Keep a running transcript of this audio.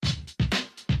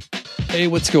Hey,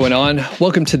 what's going on?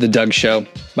 Welcome to The Doug Show.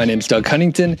 My name's Doug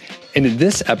Huntington, and in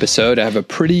this episode, I have a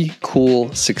pretty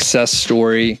cool success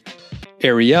story.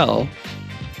 Ariel,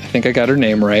 I think I got her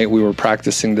name right. We were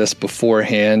practicing this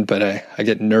beforehand, but I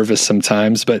get nervous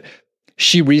sometimes. But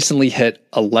she recently hit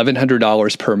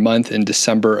 $1,100 per month in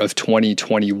December of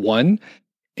 2021,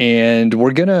 and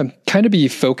we're going to kind of be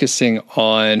focusing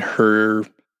on her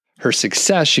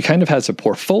success. She kind of has a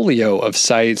portfolio of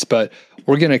sites, but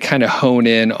we're going to kind of hone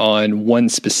in on one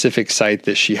specific site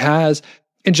that she has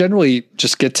and generally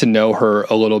just get to know her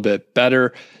a little bit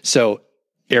better. So,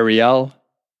 Ariel,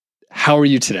 how are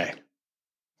you today?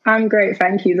 I'm great.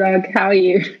 Thank you, Doug. How are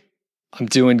you? I'm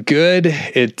doing good.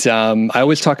 I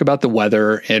always talk about the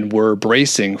weather, and we're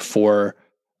bracing for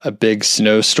a big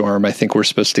snowstorm. I think we're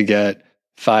supposed to get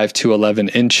 5 to 11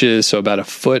 inches, so about a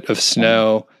foot of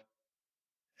snow.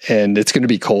 And it's going to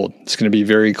be cold. It's going to be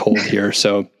very cold here.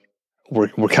 So we're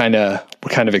kind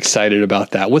of excited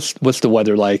about that. What's the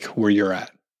weather like where you're at?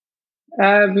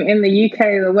 In the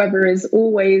UK, the weather is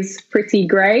always pretty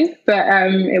grey, but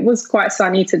it was quite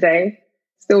sunny today.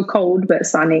 Still cold, but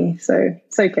sunny, so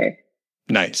it's okay.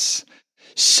 Nice.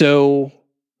 So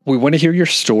we want to hear your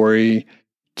story.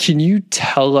 Can you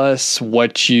tell us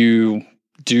what you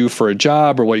do for a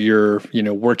job or what your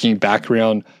working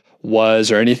background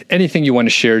was, or anything you want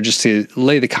to share just to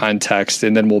lay the context,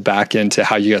 and then we'll back into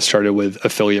how you got started with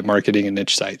affiliate marketing and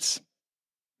niche sites.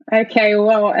 Okay,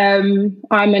 well, I'm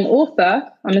an author.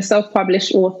 I'm a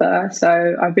self-published author,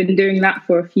 so I've been doing that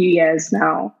for a few years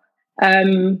now.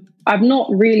 I've not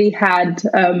really had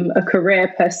a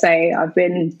career per se. I've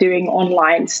been doing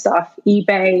online stuff,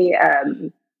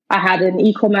 eBay. I had an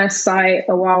e-commerce site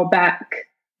a while back,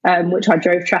 which I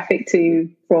drove traffic to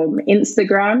from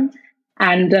Instagram.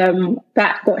 And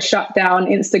that got shut down.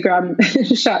 Instagram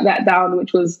shut that down,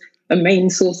 which was a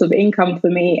main source of income for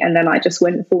me. And then I just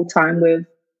went full time with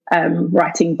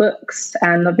writing books.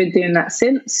 And I've been doing that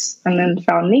since, and then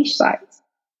found niche sites.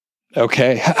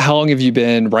 Okay. How long have you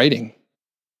been writing?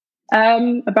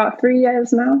 About 3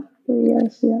 years now. 3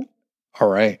 years, yeah. All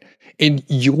right. And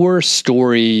your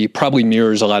story probably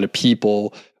mirrors a lot of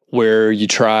people where you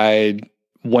tried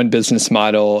one business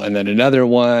model and then another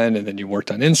one, and then you worked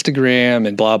on Instagram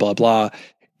and blah, blah, blah.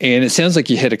 And it sounds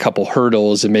like you hit a couple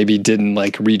hurdles and maybe didn't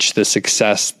reach the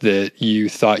success that you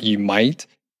thought you might.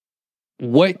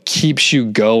 What keeps you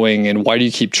going, and why do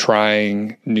you keep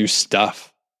trying new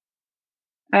stuff?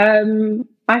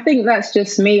 I think that's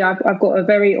just me. I've got a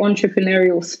very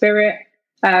entrepreneurial spirit.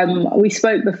 We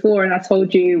spoke before, and I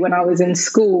told you when I was in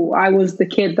school, I was the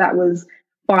kid that was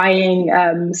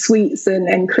buying sweets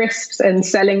and crisps and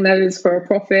selling those for a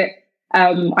profit.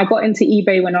 I got into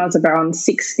eBay when I was around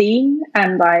 16,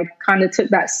 and I kind of took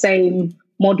that same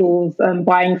model of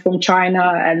buying from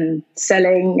China and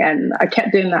selling, and I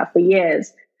kept doing that for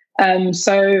years.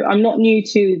 So I'm not new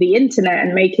to the internet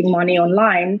and making money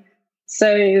online.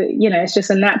 So, it's just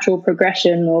a natural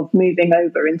progression of moving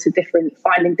over into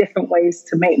finding different ways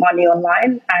to make money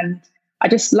online. And I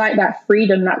just like that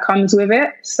freedom that comes with it.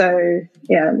 So,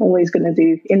 yeah, I'm always going to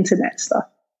do internet stuff.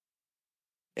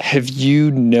 Have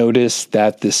you noticed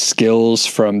that the skills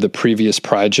from the previous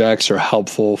projects are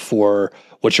helpful for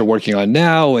what you're working on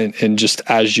now, and just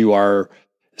as you are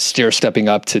stair-stepping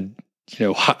up to,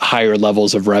 higher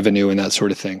levels of revenue and that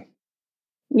sort of thing?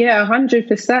 Yeah,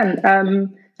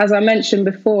 100%. As I mentioned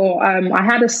before, I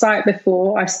had a site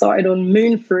before. I started on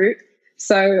Moonfruit,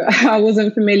 so I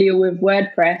wasn't familiar with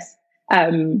WordPress.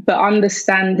 But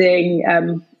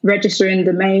understanding registering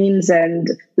domains and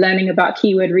learning about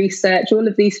keyword research, all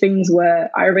of these things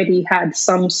where I already had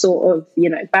some sort of,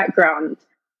 background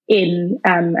in,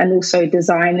 and also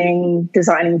designing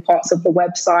parts of the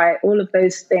website, all of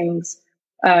those things,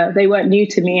 they weren't new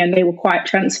to me and they were quite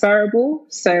transferable.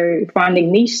 So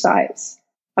finding niche sites,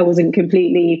 I wasn't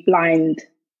completely blind.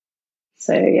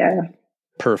 So, yeah.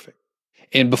 Perfect.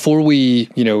 And before we,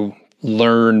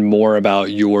 learn more about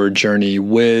your journey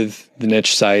with the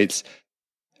niche sites,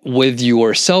 with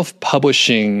your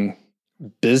self-publishing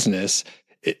business,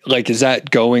 is that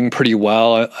going pretty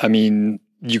well? I mean,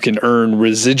 you can earn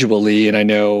residually, and I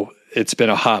know it's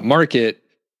been a hot market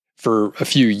for a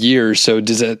few years. So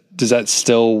does that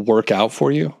still work out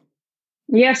for you?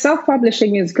 Yeah,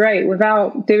 self-publishing is great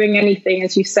without doing anything.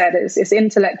 As you said, it's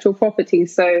intellectual property.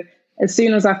 So as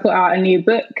soon as I put out a new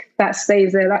book, that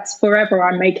stays there. That's forever.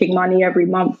 I'm making money every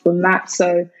month from that.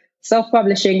 So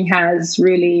self-publishing has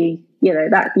really,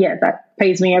 that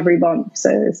pays me every month. So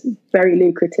it's very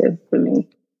lucrative for me.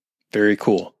 Very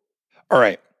cool. All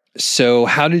right. So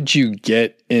how did you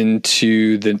get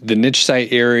into the niche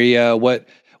site area? What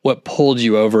pulled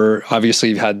you over? Obviously,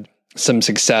 you've had some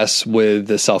success with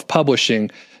the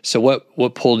self-publishing. So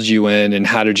what pulled you in, and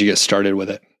how did you get started with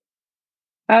it?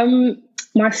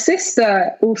 My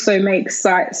sister also makes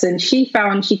sites, and she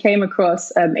came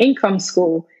across Income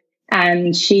School,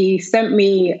 and she sent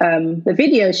me the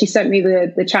video. She sent me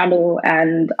the channel,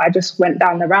 and I just went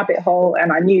down the rabbit hole,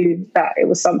 and I knew that it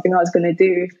was something I was going to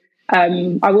do.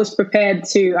 I was prepared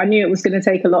I knew it was going to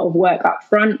take a lot of work up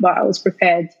front, but I was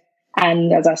prepared.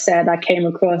 And as I said, I came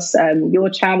across your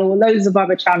channel, loads of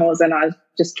other channels, and I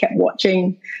just kept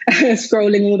watching,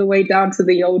 scrolling all the way down to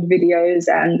the old videos,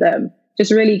 and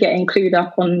just really getting clued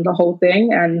up on the whole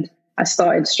thing. And I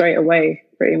started straight away,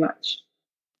 pretty much.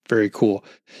 Very cool.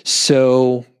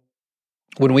 So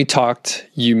when we talked,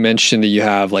 you mentioned that you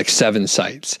have like 7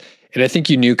 sites. And I think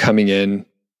you knew coming in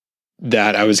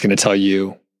that I was going to tell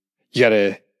you, you got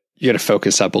to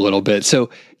focus up a little bit. So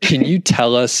can you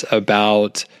tell us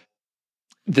about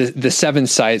the 7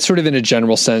 sites, sort of in a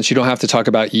general sense? You don't have to talk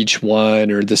about each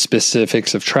one or the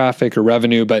specifics of traffic or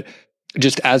revenue, but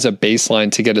just as a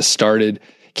baseline to get us started,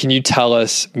 can you tell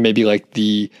us maybe like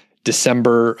the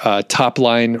December top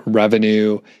line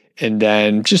revenue, and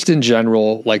then just in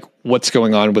general, like what's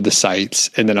going on with the sites,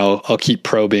 and then I'll keep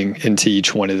probing into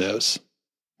each one of those.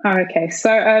 Okay,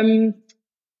 so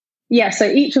so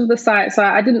each of the sites,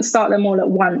 I didn't start them all at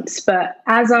once, but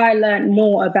as I learned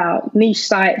more about niche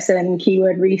sites and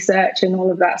keyword research and all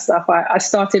of that stuff, I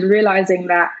started realizing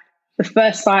that the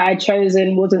first site I'd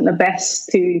chosen wasn't the best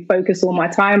to focus all my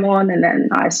time on. And then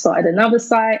I started another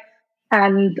site.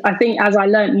 And I think as I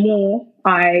learned more,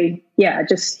 I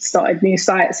just started new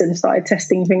sites and started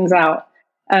testing things out.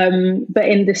 But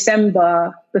in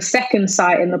December, the second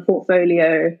site in the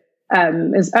portfolio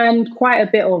has earned quite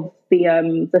a bit of the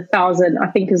 $1,000,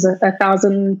 I think is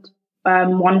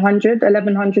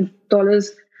 $1,100,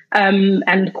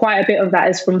 and quite a bit of that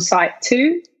is from site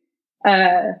 2.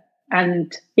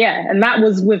 And that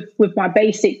was with my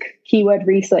basic keyword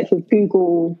research with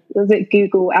Google. Was it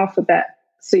Google Alphabet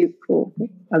Soup? Or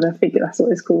I think that's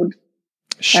what it's called.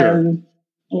 Sure.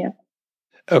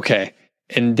 Okay.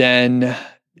 And then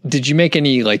did you make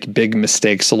any like big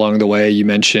mistakes along the way? You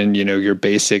mentioned, your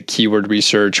basic keyword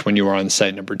research when you were on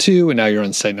site number 2, and now you're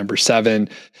on site number 7.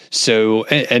 So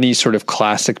any sort of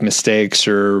classic mistakes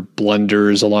or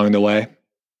blunders along the way?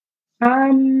 I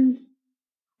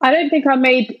don't think I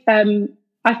made,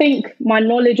 I think my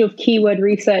knowledge of keyword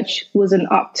research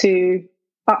wasn't up to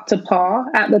par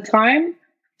at the time.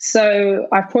 So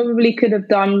I probably could have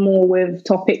done more with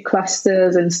topic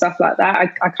clusters and stuff like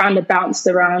that. I kind of bounced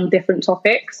around different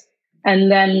topics.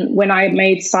 And then when I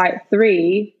made site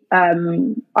 3,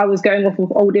 I was going off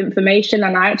of old information,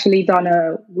 and I actually done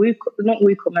WooZone.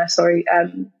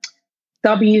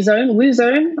 I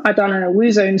done a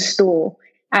WooZone store.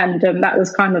 And that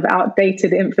was kind of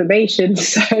outdated information.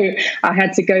 So I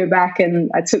had to go back,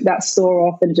 and I took that store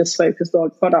off and just focused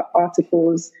on product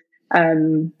articles.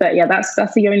 But yeah, that's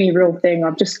the only real thing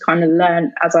I've just kind of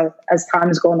learned as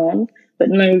time's gone on, but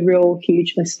no real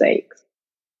huge mistakes.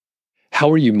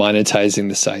 How are you monetizing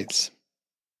the sites?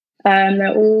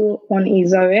 They're all on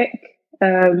Ezoic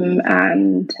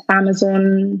and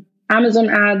Amazon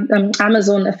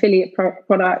affiliate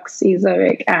products,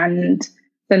 Ezoic, and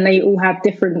then they all have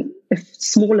different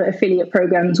smaller affiliate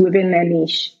programs within their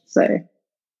niche. So,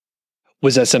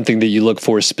 was that something that you look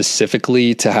for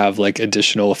specifically to have like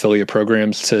additional affiliate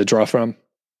programs to draw from?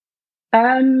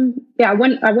 I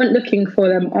went looking for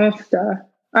them after.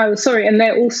 Oh, sorry, and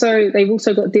they've also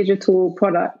got digital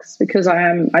products because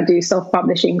I do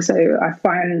self-publishing, so I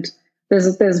find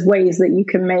there's ways that you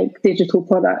can make digital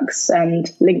products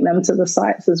and link them to the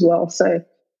sites as well. So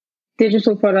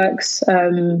digital products,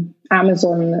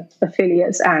 Amazon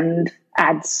affiliates, and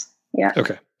ads. Yeah.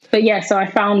 Okay. But yeah, so I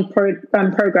found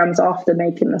programs after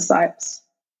making the sites.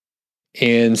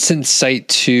 And since site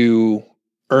 2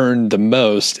 earned the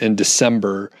most in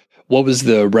December, what was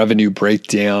the revenue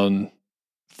breakdown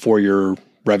for your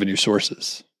revenue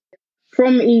sources?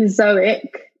 From Ezoic,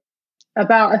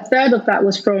 about a third of that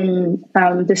was from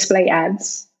display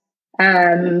ads.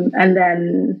 And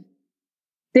then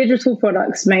digital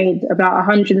products made about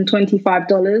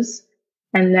 $125,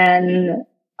 and then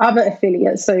other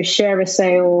affiliates, so Share a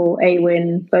Sale,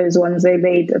 Awin, those ones, they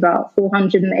made about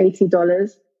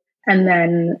 $480, and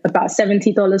then about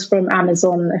 $70 from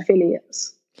Amazon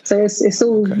affiliates. So it's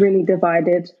all really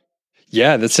divided.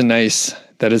 Yeah,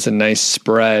 that is a nice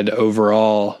spread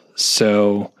overall.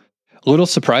 So a little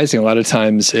surprising. A lot of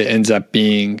times it ends up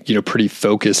being, pretty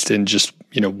focused in just,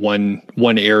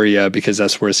 one area, because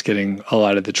that's where it's getting a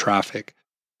lot of the traffic.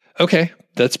 Okay,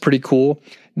 that's pretty cool.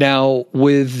 Now,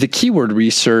 with the keyword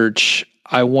research,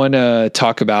 I want to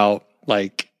talk about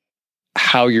like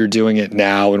how you're doing it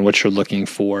now and what you're looking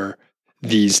for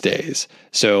these days.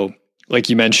 So like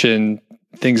you mentioned,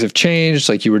 things have changed,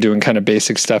 like you were doing kind of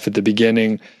basic stuff at the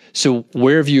beginning. So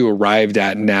where have you arrived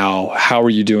at now? How are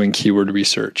you doing keyword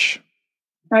research?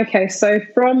 Okay, so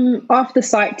from after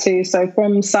Site 2, so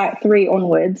from Site 3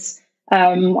 onwards,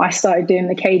 I started doing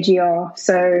the KGR.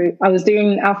 So I was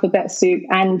doing Alphabet Soup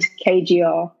and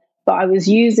KGR, but I was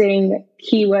using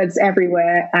Keywords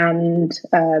Everywhere and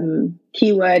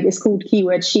it's called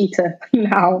Keyword Sheeter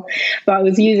now, but I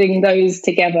was using those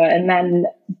together and then,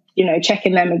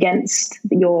 checking them against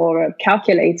your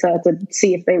calculator to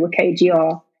see if they were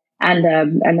KGR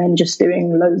and then just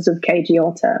doing loads of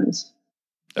KGR terms.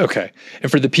 Okay.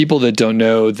 And for the people that don't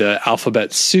know the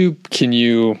Alphabet Soup, can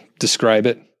you describe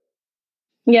it?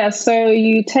 Yeah, so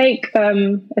you take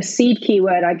a seed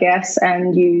keyword, I guess,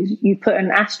 and you put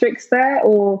an asterisk there,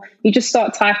 or you just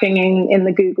start typing in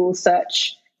the Google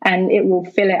search and it will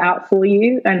fill it out for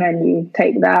you. And then you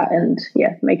take that and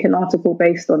make an article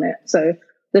based on it. So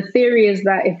the theory is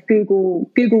that if Google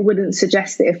wouldn't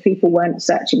suggest it if people weren't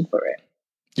searching for it.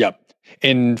 Yep.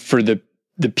 And for the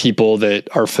people that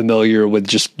are familiar with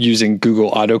just using Google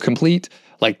autocomplete,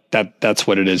 like that's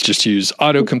what it is. Just use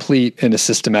autocomplete in a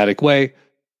systematic way.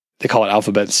 They call it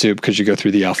Alphabet Soup because you go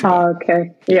through the alphabet. Oh,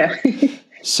 okay. Yeah.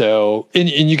 So, and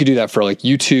you could do that for like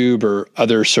YouTube or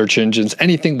other search engines,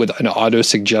 anything with an auto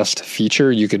suggest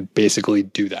feature, you could basically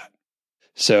do that.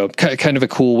 So kind of a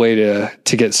cool way to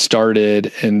get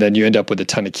started. And then you end up with a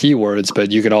ton of keywords, but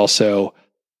you could also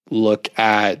look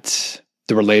at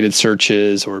the related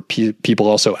searches or people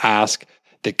also ask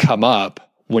that come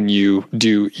up when you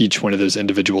do each one of those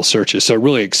individual searches. So it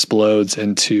really explodes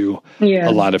into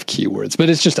a lot of keywords, but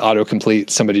it's just autocomplete.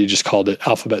 Somebody just called it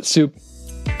Alphabet Soup.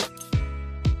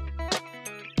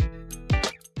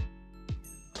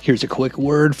 Here's a quick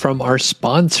word from our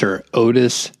sponsor,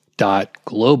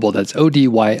 Odys.global. That's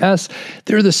ODYS.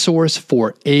 They're the source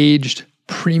for aged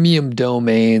premium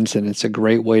domains, and it's a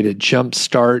great way to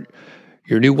jumpstart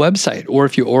your new website. Or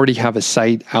if you already have a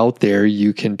site out there,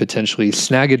 you can potentially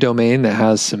snag a domain that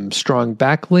has some strong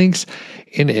backlinks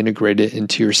and integrate it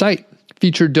into your site.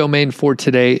 Featured domain for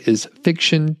today is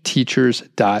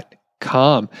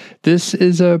fictionteachers.com. This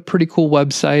is a pretty cool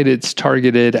website. It's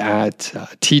targeted at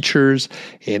teachers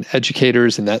and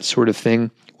educators and that sort of thing.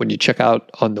 When you check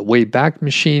out on the Wayback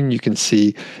Machine, you can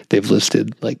see they've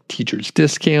listed like teachers'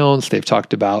 discounts. They've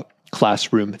talked about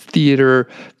classroom theater,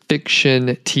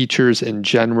 fiction, teachers in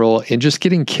general, and just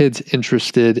getting kids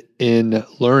interested in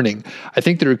learning. I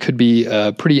think there could be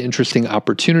a pretty interesting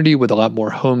opportunity with a lot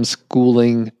more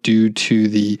homeschooling due to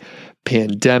the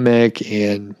pandemic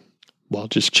and, well,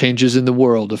 just changes in the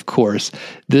world, of course.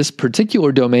 This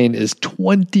particular domain is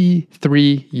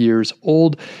 23 years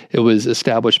old. It was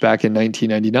established back in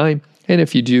 1999. And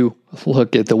if you do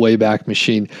look at the Wayback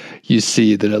Machine, you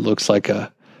see that it looks like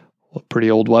a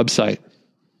pretty old website.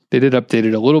 They did update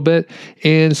it a little bit.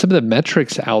 And some of the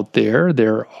metrics out there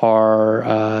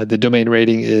are, the domain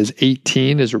rating is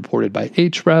 18 as reported by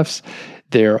Ahrefs.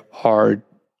 There are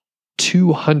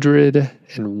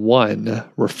 201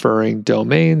 referring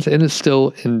domains, and it's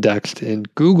still indexed in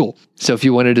Google. So if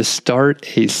you wanted to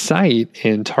start a site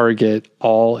and target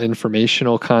all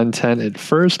informational content at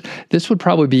first, this would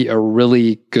probably be a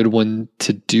really good one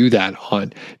to do that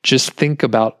on. Just think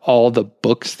about all the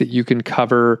books that you can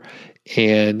cover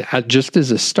and just as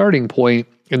a starting point.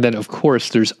 And then, of course,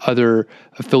 there's other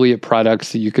affiliate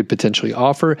products that you could potentially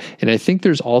offer. And I think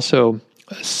there's also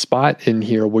a spot in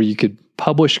here where you could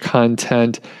publish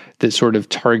content that sort of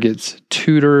targets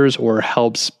tutors or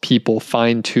helps people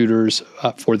find tutors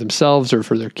for themselves or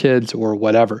for their kids or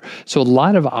whatever. So a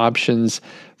lot of options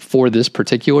for this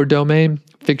particular domain,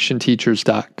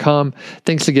 fictionteachers.com.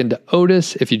 Thanks again to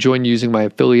Odys. If you join using my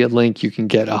affiliate link, you can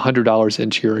get $100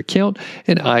 into your account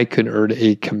and I can earn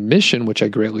a commission, which I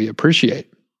greatly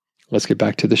appreciate. Let's get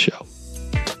back to the show.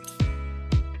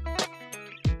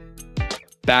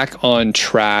 Back on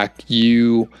track,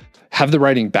 you have the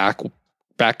writing background.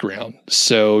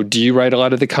 So do you write a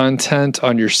lot of the content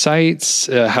on your sites?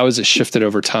 How has it shifted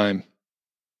over time?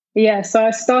 Yeah, so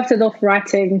I started off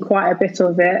writing quite a bit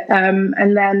of it.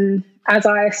 And then as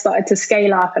I started to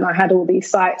scale up and I had all these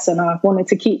sites and I wanted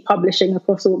to keep publishing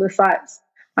across all the sites,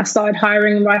 I started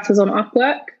hiring writers on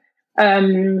Upwork.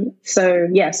 So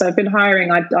I've been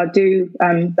hiring. I do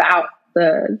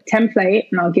the template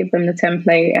and I'll give them the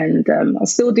template and I'll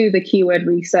still do the keyword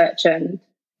research and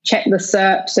check the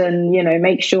SERPs and,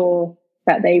 make sure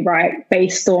that they write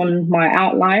based on my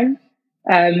outline.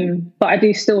 But I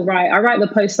do still write. I write the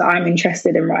posts that I'm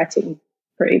interested in writing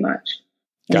pretty much.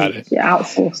 Got it. Yeah,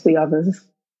 outsource the others.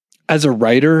 As a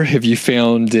writer, have you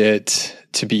found it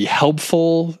to be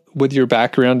helpful with your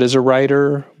background as a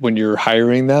writer when you're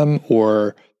hiring them,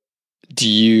 or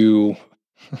is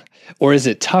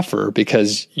it tougher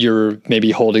because you're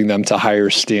maybe holding them to higher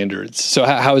standards? So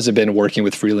how has it been working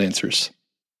with freelancers?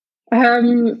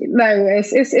 No,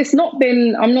 it's not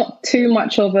been, I'm not too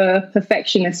much of a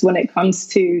perfectionist when it comes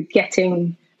to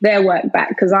getting their work back,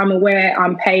 because I'm aware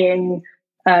I'm paying,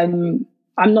 I'm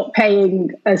not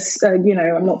paying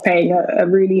I'm not paying a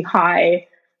really high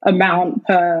amount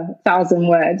per 1,000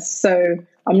 words. So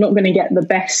I'm not going to get the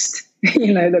best,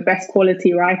 the best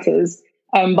quality writers.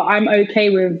 But I'm okay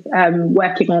with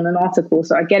working on an article.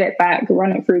 So I get it back,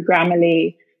 run it through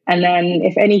Grammarly. And then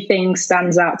if anything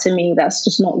stands out to me that's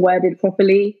just not worded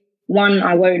properly, one,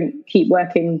 I won't keep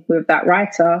working with that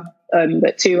writer.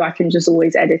 But two, I can just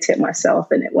always edit it myself,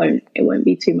 and it won't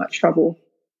be too much trouble.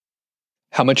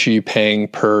 How much are you paying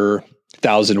per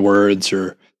 1,000 words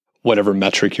or whatever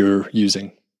metric you're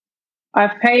using?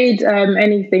 I've paid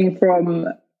anything from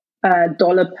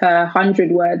 $1 per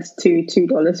 100 words to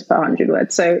 $2 per 100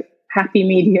 words. So happy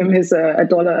medium is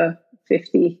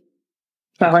 $1.50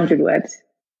 per 100 words.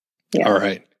 Yeah. All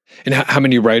right. And how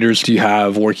many writers do you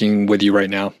have working with you right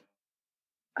now?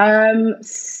 7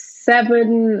 at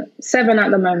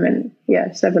the moment.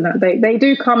 Yeah, 7. They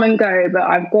do come and go, but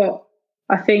I've got,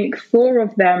 I think 4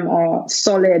 of them are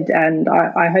solid, and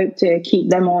I hope to keep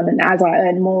them on. And as I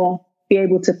earn more, be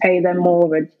able to pay them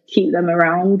more and keep them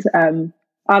around.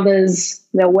 Others,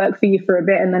 they'll work for you for a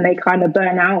bit and then they kind of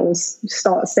burn out or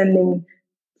start sending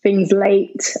things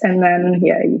late. And then,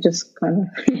 you just kind of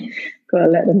got to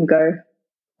let them go.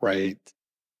 Right.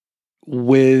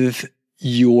 With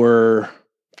your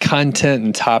content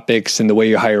and topics and the way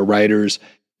you hire writers,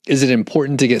 is it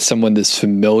important to get someone that's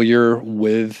familiar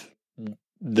with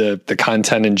the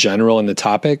content in general and the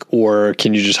topic, or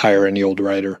can you just hire any old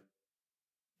writer?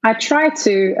 I try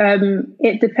to.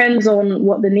 It depends on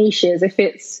what the niche is. If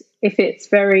it's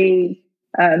very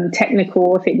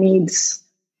technical, if it needs,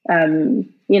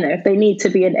 if they need to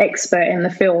be an expert in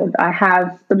the field, I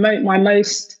have the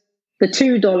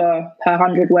 $2 per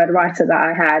 100 word writer that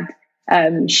I had.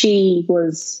 She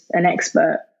was an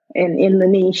expert in the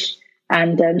niche,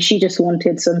 and she just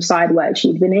wanted some side work.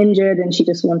 She'd been injured, and she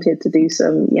just wanted to do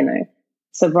some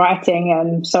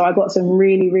writing. So I got some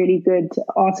really, really good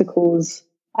articles.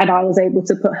 And I was able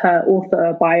to put her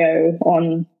author bio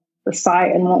on the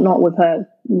site and whatnot with her,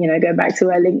 go back to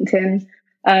her LinkedIn.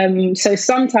 So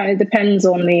sometimes it depends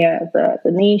on the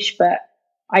niche, but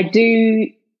I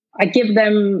give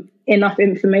them enough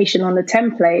information on the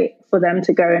template for them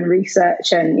to go and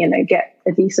research and, get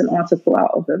a decent article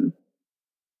out of them.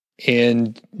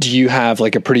 And do you have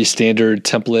like a pretty standard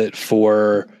template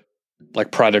for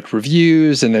like product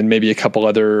reviews and then maybe a couple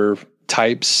other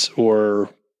types, or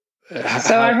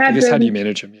how do you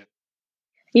manage them?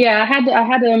 Yeah, I had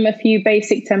a few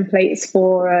basic templates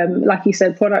for, like you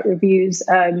said, product reviews,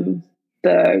 the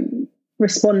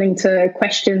responding to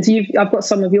questions. I've got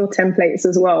some of your templates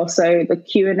as well. So the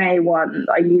Q&A one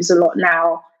I use a lot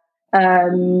now.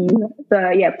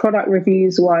 The product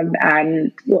reviews one,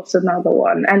 and what's another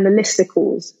one? And the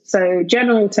listicles. So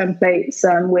general templates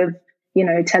with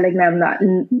telling them that,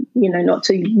 not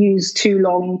to use too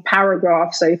long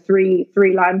paragraphs, so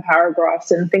three-line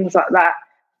paragraphs and things like that,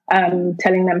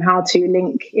 telling them how to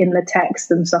link in the text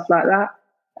and stuff like that.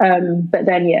 But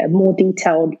then, more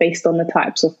detailed based on the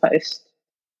types of posts.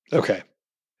 Okay.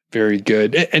 Very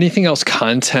good. Anything else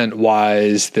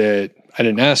content-wise that I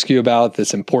didn't ask you about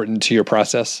that's important to your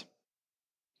process?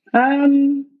 Are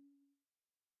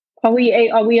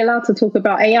we allowed to talk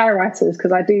about AI writers?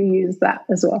 Because I do use that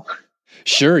as well.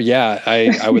 Sure. Yeah.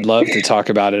 I would love to talk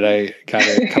about it. I got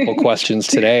a couple questions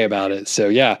today about it. So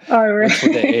yeah. Oh, really? What's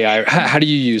with the AI? How do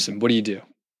you use them? What do you do?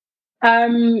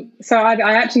 So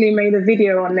I actually made a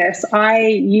video on this. I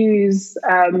use,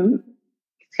 can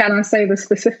I say the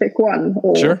specific one?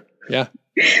 Or? Sure. Yeah.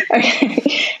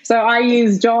 Okay. So I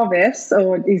use Jarvis,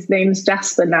 or his name's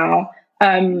Jasper now.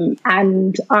 And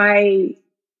I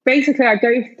go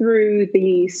through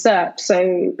the SERP.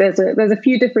 So there's a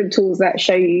few different tools that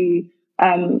show you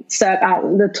SERP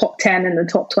out the top 10 and the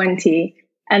top 20.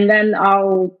 And then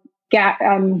I'll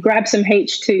grab some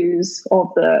H2s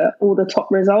of all the top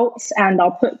results, and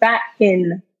I'll put that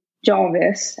in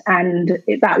Jarvis, and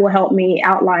that will help me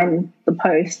outline the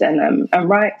post and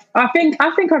write. I think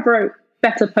I've wrote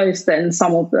better posts than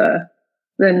some of the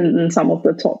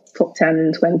top 10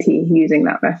 and 20 using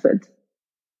that method.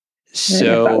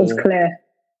 So that was clear.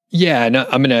 Yeah, no,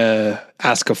 I'm going to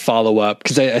ask a follow-up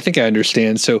because I think I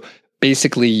understand. So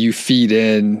basically you feed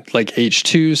in like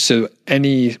H2, so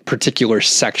any particular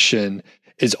section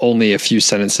is only a few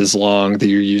sentences long that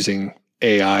you're using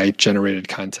AI generated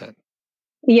content.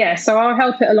 Yeah, so I'll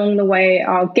help it along the way.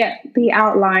 I'll get the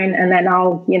outline and then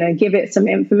I'll, give it some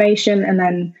information and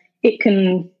then it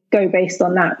can go based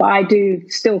on that. But I do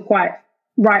still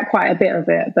write quite a bit of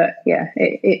it. But yeah,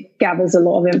 it gathers a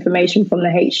lot of information from the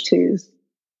H2s.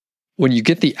 When you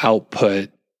get the output,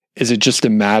 is it just a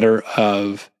matter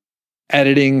of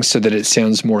editing so that it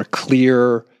sounds more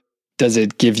clear? Does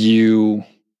it give you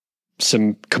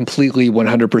some completely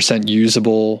 100%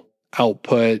 usable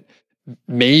output?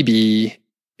 Maybe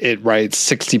it writes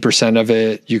 60% of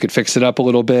it. You could fix it up a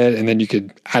little bit and then you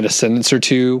could add a sentence or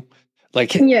two.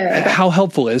 How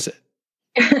helpful is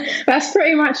it? That's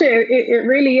pretty much it. It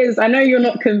really is. I know you're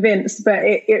not convinced, but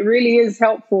it really is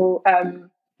helpful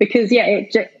because,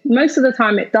 most of the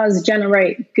time it does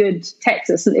generate good text.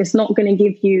 It's not going to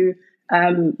give you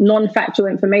non-factual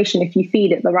information if you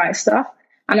feed it the right stuff.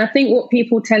 And I think what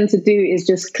people tend to do is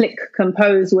just click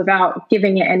compose without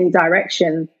giving it any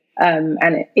direction.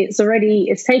 And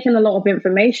it's taken a lot of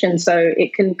information. So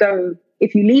it can go,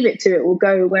 if you leave it to it will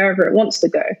go wherever it wants to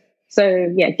go.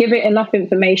 So yeah, give it enough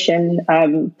information,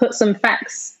 put some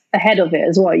facts ahead of it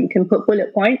as well. You can put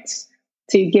bullet points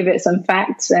to give it some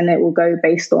facts and it will go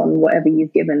based on whatever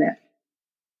you've given it.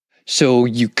 So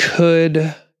you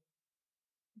could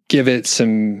give it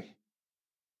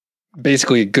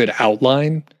basically a good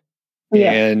outline,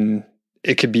 and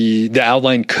the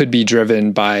outline could be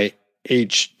driven by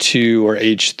H2 or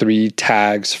H3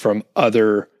 tags from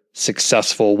other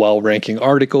successful, well-ranking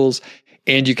articles,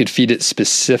 and you could feed it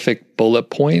specific bullet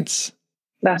points.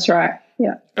 That's right.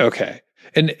 Yeah. Okay.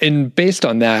 And based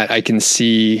on that, I can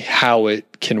see how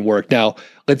it can work. Now,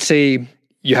 let's say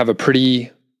you have a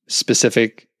pretty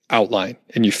specific outline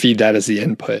and you feed that as the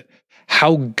input.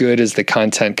 How good is the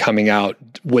content coming out?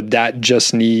 Would that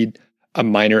just need a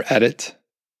minor edit?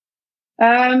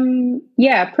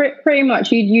 Pretty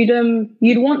much.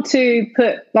 You'd want to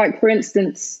put, like, for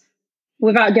instance,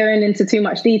 without going into too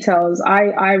much details,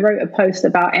 I wrote a post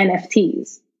about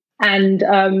NFTs,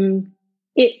 and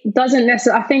it doesn't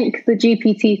necessarily. I think the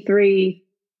GPT-3,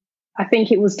 I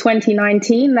think it was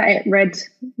 2019 that it read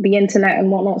the internet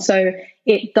and whatnot. So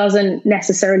it doesn't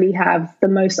necessarily have the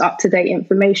most up-to-date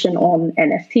information on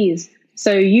NFTs.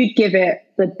 So you'd give it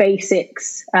the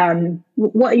basics,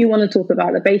 what you want to talk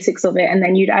about, the basics of it, and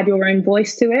then you'd add your own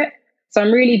voice to it. So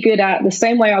I'm really good at the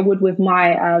same way I would with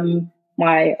my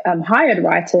hired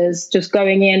writers, just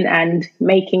going in and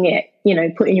making it,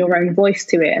 putting your own voice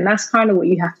to it. And that's kind of what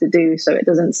you have to do so it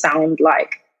doesn't sound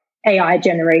like AI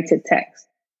generated text.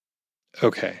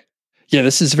 Okay. Yeah,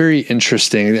 this is very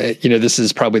interesting. This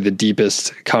is probably the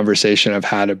deepest conversation I've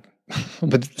had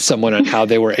with someone on how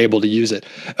they were able to use it.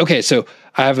 Okay, so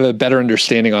I have a better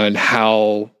understanding on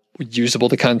how usable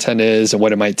the content is and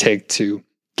what it might take to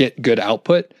get good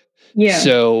output. Yeah.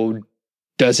 So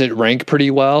does it rank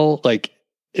pretty well? Like,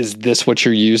 is this what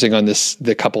you're using on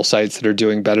the couple sites that are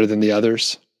doing better than the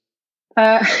others?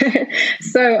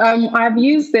 So I've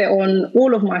used it on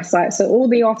all of my sites. So all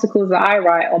the articles that I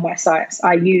write on my sites,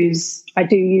 I do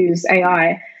use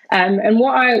AI. And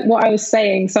what I was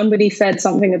saying, somebody said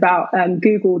something about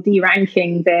Google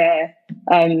deranking their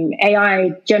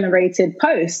AI generated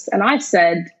posts, and I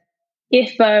said,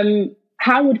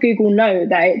 how would Google know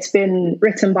that it's been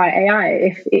written by AI?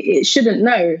 If it shouldn't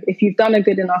know. If you've done a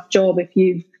good enough job, if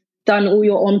you've done all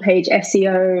your on-page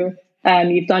SEO,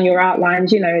 you've done your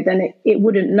outlines, then it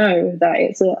wouldn't know that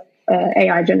it's a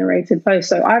AI generated post.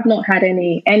 So I've not had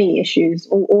any issues.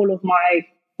 All of my,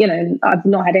 I've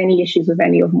not had any issues with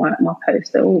any of my posts.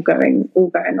 They're all going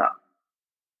up.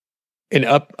 And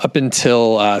up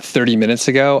until 30 minutes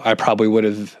ago, I probably would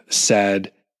have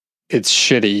said it's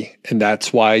shitty, and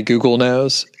that's why Google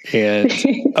knows. And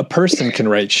a person can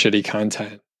write shitty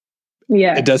content.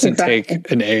 Yeah, it doesn't take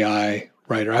an AI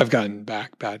writer. I've gotten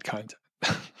back bad content.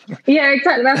 Yeah,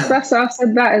 exactly. That's I've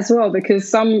said that as well, because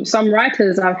some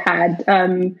writers I've had,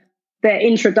 their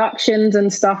introductions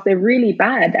and stuff, they're really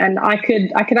bad, and I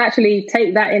could actually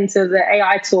take that into the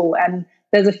AI tool, and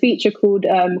there's a feature called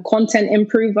Content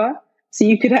Improver, so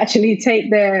you could actually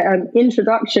take their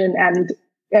introduction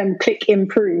and click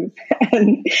improve,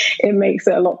 and it makes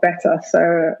it a lot better.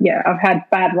 So yeah, I've had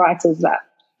bad writers that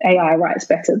AI writes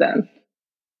better than.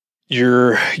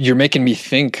 You're making me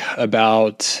think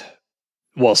about,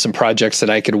 well, some projects that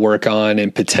I could work on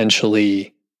and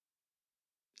potentially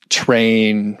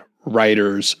train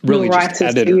writers, really just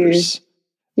editors,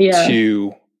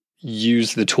 to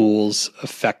use the tools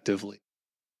effectively.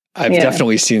 I've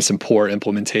definitely seen some poor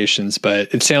implementations,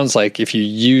 but it sounds like if you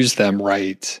use them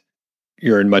right,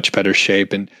 you're in much better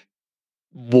shape. And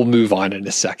we'll move on in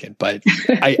a second, but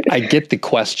I get the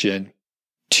question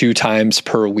 2 times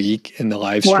per week in the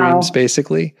live streams,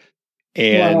 basically.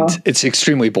 And it's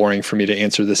extremely boring for me to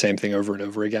answer the same thing over and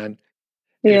over again.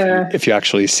 Yeah. If you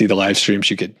actually see the live streams,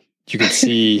 you could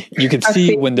see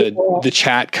when the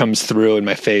chat comes through and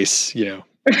my face,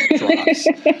 drops.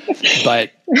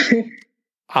 But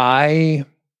I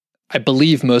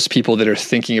believe most people that are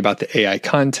thinking about the AI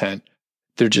content,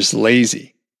 they're just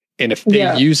lazy. And if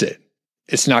they use it,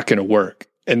 it's not going to work.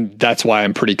 And that's why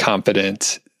I'm pretty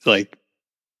confident, like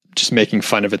just making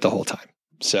fun of it the whole time.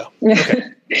 So,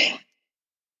 okay.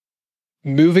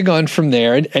 Moving on from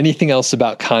there, anything else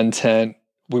about content?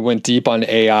 We went deep on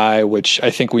AI, which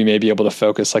I think we may be able to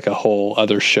focus like a whole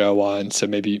other show on. So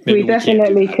maybe we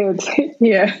definitely could.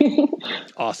 Yeah.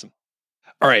 Awesome.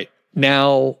 All right.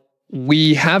 Now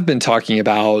we have been talking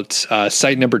about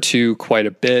site number 2 quite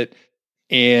a bit,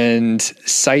 and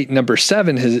site number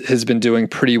 7 has been doing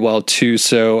pretty well too.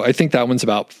 So I think that one's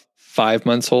about 5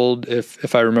 months old,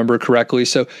 if I remember correctly.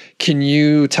 So can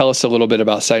you tell us a little bit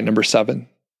about site number 7?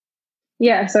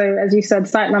 Yeah, so as you said,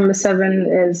 site number 7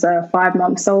 is 5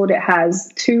 months old. It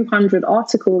has 200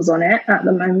 articles on it at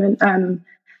the moment.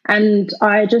 And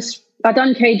I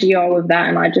done KGR with that,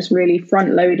 and I just really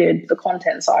front loaded the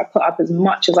content. So I put up as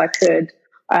much as I could.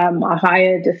 I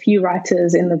hired a few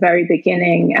writers in the very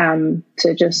beginning and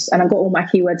I got all my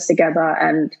keywords together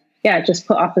and just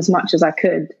put up as much as I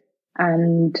could,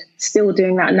 and still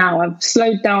doing that now. I've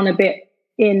slowed down a bit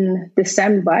in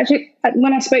December. Actually,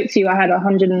 when I spoke to you, I had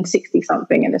 160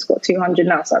 something and it's got 200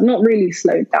 now. So I've not really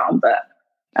slowed down, but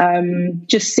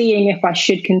just seeing if I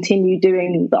should continue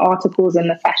doing the articles in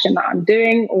the fashion that I'm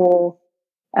doing, or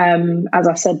as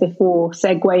I said before,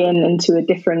 segue into a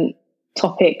different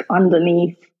topic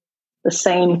underneath the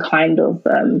same kind of,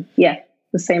 the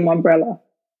same umbrella.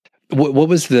 What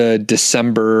was the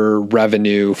December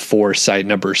revenue for site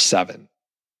number 7?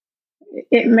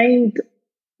 It made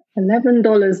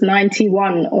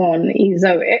 $11.91 on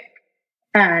Ezoic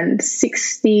and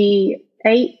 $68,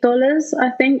 I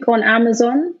think, on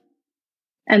Amazon.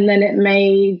 And then it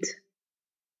made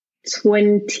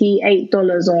 $28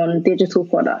 on digital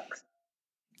products.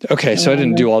 Okay, so I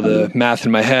didn't do all the math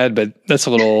in my head, but that's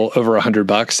a little over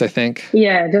 $100, I think.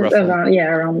 Yeah, just around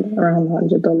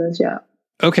 $100. Yeah.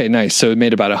 Okay, nice. So it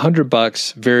made about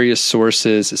 $100, various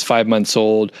sources. It's 5 months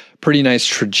old. Pretty nice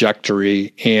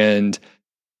trajectory. And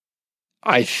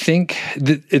I think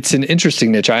it's an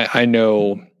interesting niche. I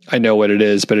know what it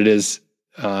is, but it is,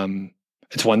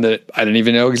 it's one that I didn't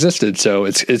even know existed. So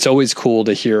it's always cool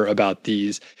to hear about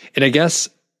these. And I guess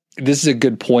this is a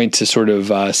good point to sort of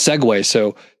segue.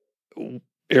 So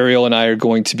Ariel and I are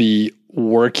going to be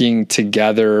working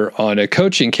together on a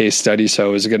coaching case study. So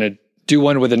I was going to do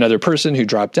one with another person who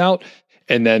dropped out,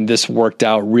 and then this worked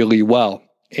out really well.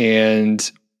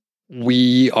 And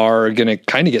we are going to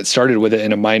kind of get started with it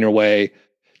in a minor way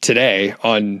today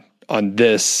on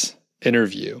this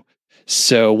interview.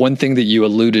 So one thing that you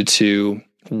alluded to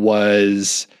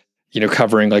was,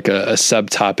 covering like a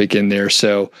subtopic in there.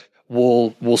 So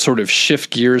we'll sort of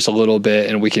shift gears a little bit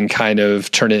and we can kind of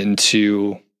turn it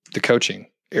into the coaching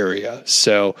area.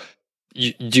 So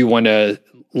do you want to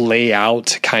lay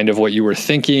out kind of what you were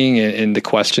thinking and the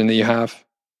question that you have?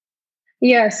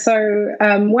 Yeah. So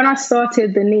when I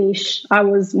started the niche,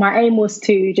 my aim was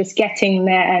to just get in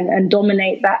there and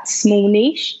dominate that small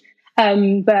niche.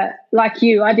 But like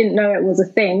you, I didn't know it was a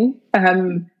thing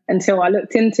until I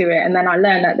looked into it. And then I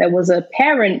learned that there was a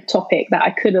parent topic that I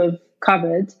could have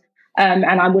covered. And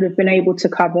I would have been able to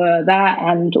cover that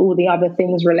and all the other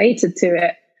things related to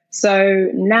it. So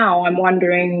now I'm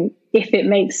wondering if it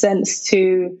makes sense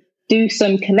to do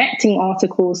some connecting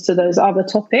articles to those other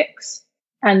topics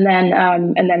and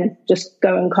then just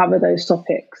go and cover those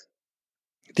topics.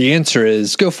 The answer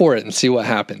is go for it and see what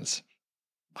happens.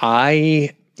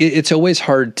 It's always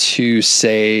hard to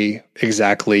say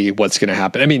exactly what's going to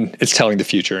happen. I mean, it's telling the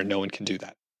future and no one can do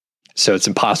that. So it's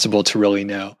impossible to really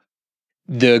know.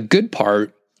 The good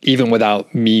part, even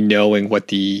without me knowing what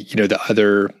the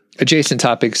other adjacent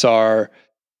topics are,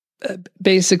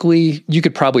 basically you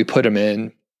could probably put them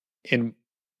in. And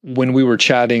when we were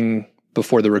chatting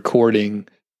before the recording,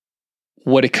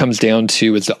 what it comes down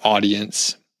to is the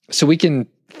audience. So we can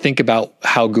think about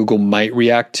how Google might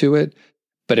react to it.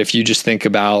 But if you just think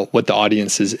about what the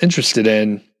audience is interested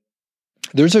in,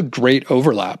 there's a great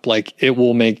overlap. Like it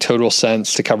will make total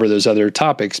sense to cover those other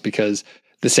topics because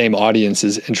the same audience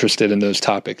is interested in those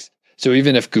topics. So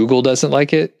even if Google doesn't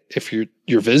like it, if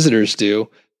your visitors do,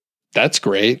 that's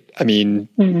great. I mean,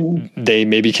 they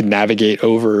maybe can navigate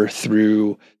over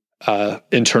through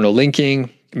internal linking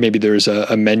maybe there's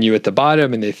a menu at the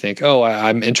bottom and they think, oh,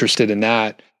 I'm interested in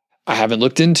that. I haven't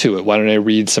looked into it. Why don't I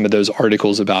read some of those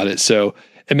articles about it? So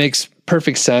it makes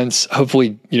perfect sense.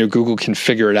 Hopefully, Google can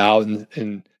figure it out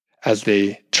and as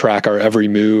they track our every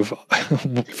move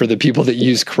for the people that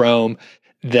use Chrome,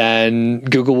 then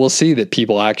Google will see that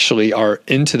people actually are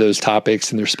into those topics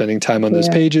and they're spending time on those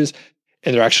pages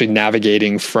and they're actually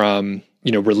navigating from,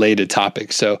 related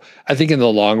topics. So I think in the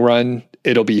long run,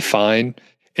 it'll be fine.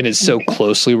 And it's so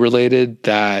closely related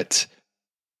that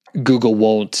Google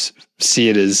won't see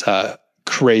it as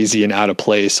crazy and out of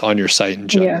place on your site in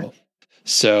general. Yeah.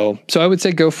 So I would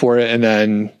say go for it, and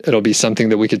then it'll be something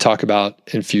that we could talk about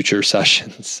in future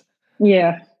sessions.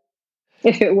 Yeah.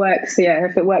 If it works,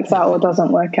 if it works out or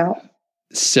doesn't work out.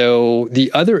 So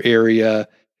the other area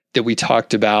that we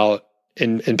talked about,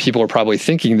 and people are probably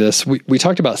thinking this, we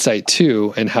talked about Site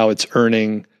 2 and how it's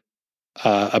earning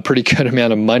a pretty good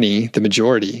amount of money, the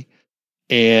majority.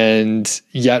 And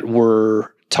yet we're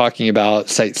talking about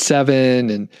Site 7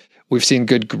 and we've seen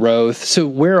good growth. So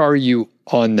where are you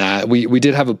on that? We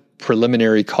did have a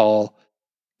preliminary call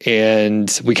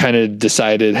and we kind of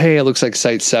decided, hey, it looks like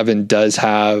Site 7 does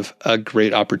have a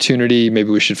great opportunity. Maybe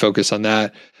we should focus on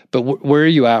that. But where are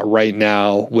you at right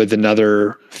now with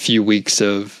another few weeks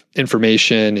of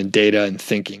information and data and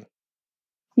thinking?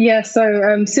 Yeah,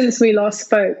 so since we last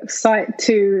spoke, Site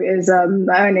 2 is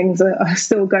earnings are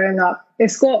still going up.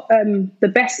 It's got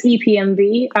the best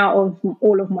EPMV out of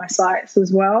all of my sites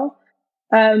as well.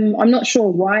 I'm not sure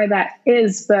why that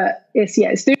is, but it's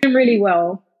doing really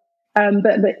well.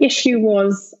 But the issue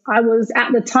was I was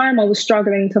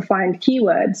struggling to find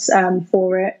keywords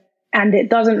for it, and it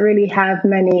doesn't really have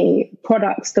many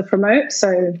products to promote.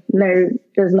 So no,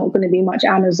 there's not going to be much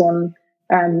Amazon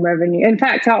revenue. In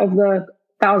fact, out of the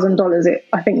 $1,000,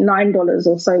 I think $9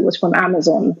 or so was from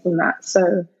Amazon from that.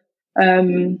 So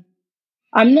I'm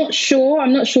not sure.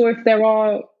 I'm not sure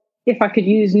if I could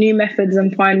use new methods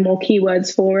and find more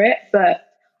keywords for it. But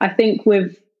I think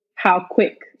with how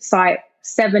quick Site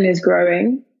 7 is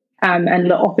growing and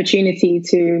the opportunity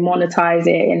to monetize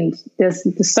it, and there's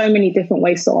so many different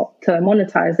ways to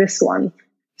monetize this one.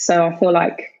 So I feel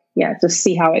like, just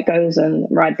see how it goes and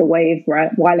ride the wave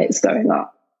while it's going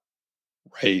up.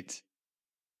 Right.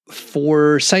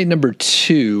 For site number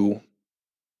 2,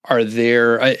 are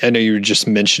there, I know you were just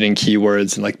mentioning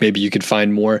keywords and like maybe you could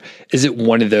find more. Is it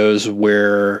one of those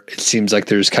where it seems like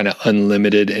there's kind of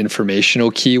unlimited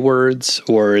informational keywords,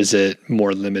 or is it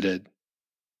more limited?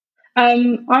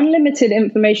 Unlimited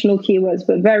informational keywords,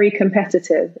 but very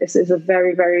competitive. This is a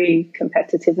very, very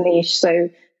competitive niche. So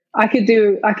I could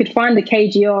find the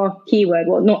KGR keyword.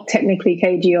 Well, not technically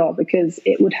KGR, because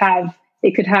it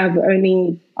could have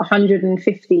only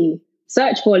 150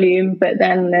 search volume, but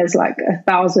then there's like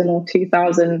 1,000 or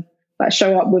 2,000 that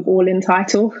show up with all in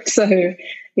title. So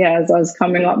as I was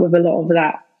coming up with a lot of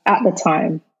that at the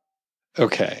time.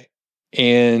 Okay.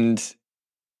 And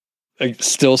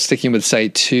still sticking with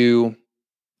Site 2,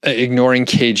 ignoring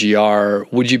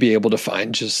KGR, would you be able to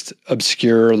find just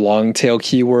obscure long tail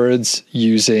keywords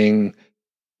using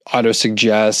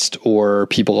auto-suggest or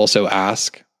people also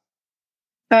ask?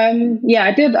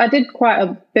 I did quite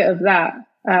a bit of that.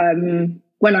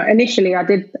 When I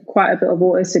did quite a bit of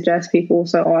auto-suggest. People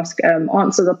also ask,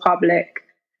 answer the public.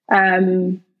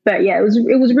 But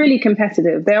it was really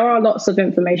competitive. There are lots of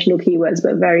informational keywords,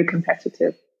 but very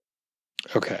competitive.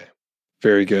 Okay.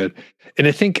 Very good. And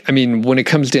I think, when it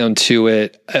comes down to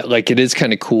it, it is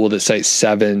kind of cool that Site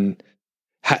 7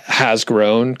 has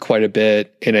grown quite a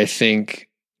bit. And I think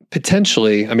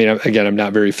potentially, again, I'm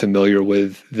not very familiar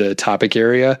with the topic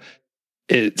area.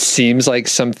 It seems like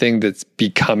something that's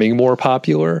becoming more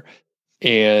popular.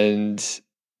 And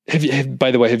by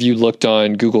the way, have you looked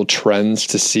on Google Trends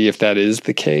to see if that is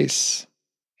the case?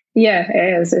 Yeah,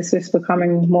 it is. It's just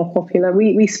becoming more popular.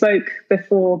 We spoke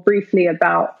before briefly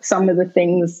about some of the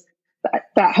things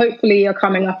that hopefully are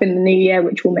coming up in the new year,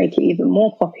 which will make it even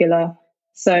more popular.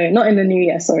 So not in the new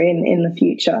year, sorry, in the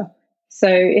future. So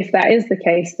if that is the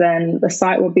case, then the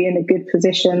site will be in a good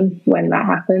position when that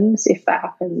happens, if that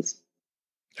happens.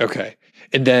 Okay.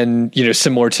 And then,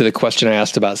 similar to the question I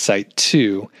asked about Site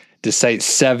 2, does Site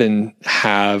 7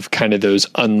 have kind of those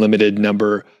unlimited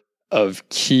number of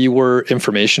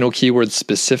informational keywords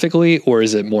specifically, or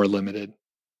is it more limited?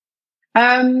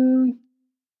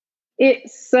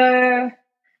 It's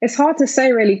hard to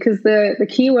say really, because the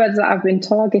keywords that I've been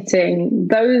targeting,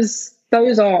 those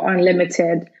are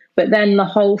unlimited, but then the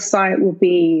whole site will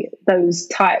be those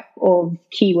type of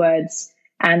keywords.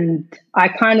 And I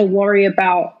kind of worry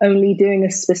about only doing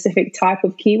a specific type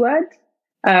of keyword,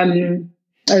 a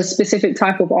specific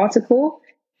type of article.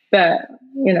 But,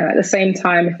 at the same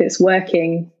time, if it's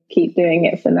working, keep doing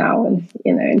it for now and,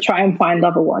 and try and find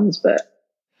other ones. But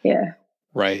yeah.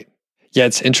 Right. Yeah,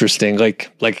 it's interesting.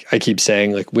 Like I keep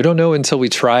saying, like, we don't know until we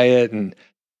try it. And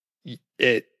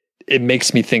it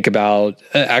makes me think about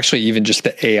actually even just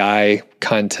the AI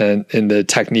content and the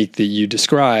technique that you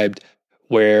described,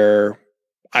 where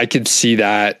I could see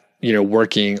that,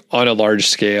 working on a large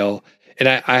scale. And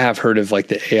I have heard of like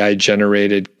the AI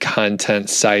generated content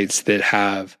sites that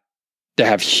have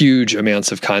huge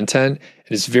amounts of content.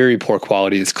 And it's very poor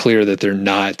quality. It's clear that they're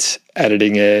not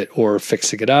editing it or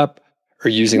fixing it up or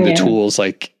using the tools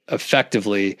like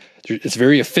effectively. It's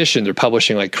very efficient. They're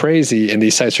publishing like crazy. And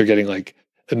these sites are getting like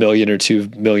 1 million or 2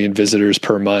 million visitors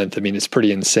per month. I mean, it's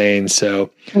pretty insane. So,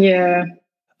 yeah.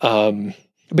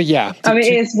 But yeah.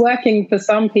 It's working for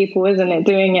some people, isn't it?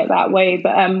 Doing it that way.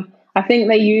 But I think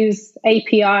they use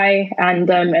API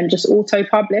and just auto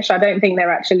publish. I don't think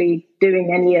they're actually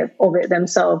doing any of it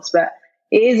themselves. But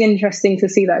it is interesting to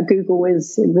see that Google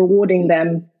is rewarding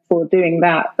them for doing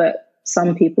that. But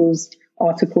some people's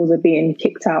articles are being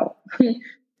kicked out.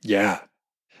 Yeah.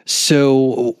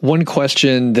 So one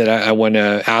question that I want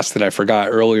to ask that I forgot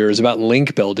earlier is about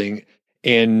link building.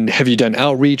 And have you done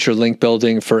outreach or link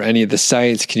building for any of the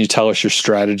sites? Can you tell us your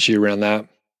strategy around that?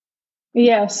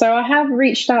 Yeah, so I have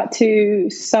reached out to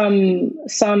some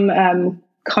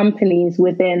companies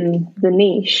within the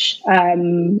niche. I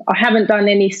haven't done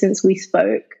any since we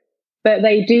spoke, but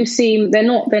they do seem they're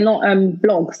not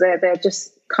blogs. They're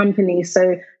just companies.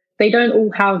 So they don't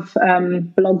all have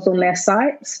blogs on their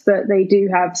sites, but they do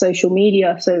have social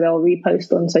media. So they'll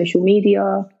repost on social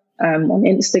media, on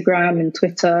Instagram and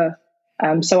Twitter.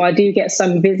 So I do get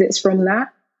some visits from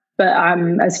that. But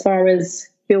as far as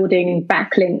building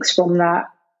backlinks from that,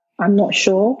 I'm not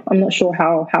sure. I'm not sure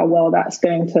how well that's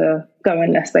going to go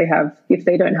if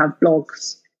they don't have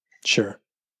blogs. Sure.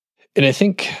 And I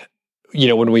think,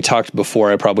 when we talked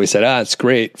before, I probably said, it's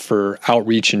great for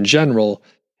outreach in general.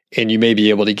 And you may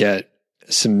be able to get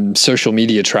some social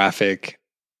media traffic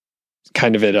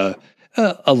kind of at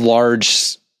a large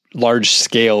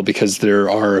scale because there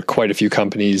are quite a few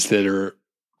companies that are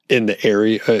in the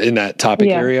area, in that topic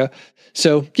area.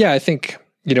 So yeah, I think,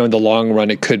 in the long run,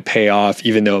 it could pay off,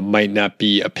 even though it might not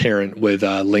be apparent with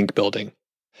link building.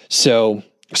 So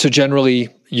generally,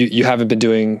 you haven't been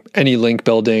doing any link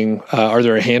building. Are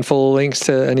there a handful of links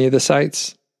to any of the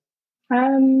sites?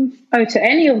 To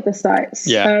any of the sites?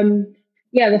 Yeah.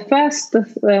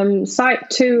 The site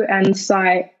 2 and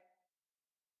site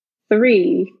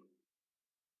 3.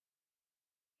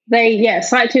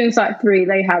 Site 2 and site 3,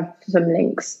 they have some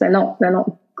links. They're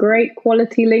not great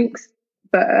quality links,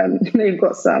 but they've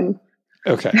got some.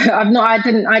 Okay. I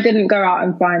didn't go out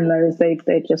and find those. They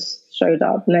just showed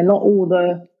up, and they're not all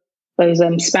those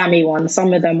spammy ones.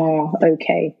 Some of them are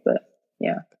okay, but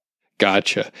yeah.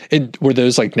 Gotcha. And were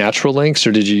those like natural links,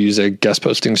 or did you use a guest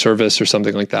posting service or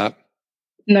something like that?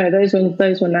 No, those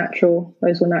were natural.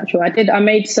 I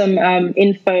made some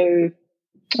info.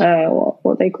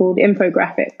 What they called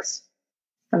infographics.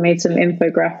 I made some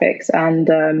infographics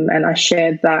and I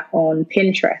shared that on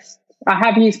Pinterest. I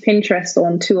have used Pinterest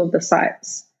on 2 of the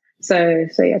sites. So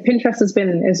yeah, Pinterest has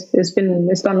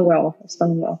done well. It's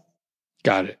done well.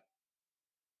 Got it.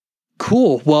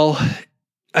 Cool. Well,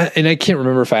 and I can't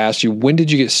remember if I asked you, when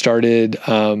did you get started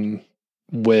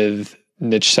with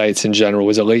niche sites in general?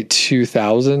 Was it late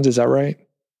 2000? Is that right?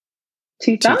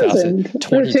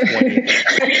 2020.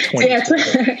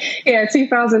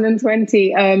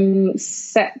 2020.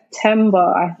 September,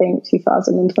 I think,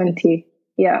 2020.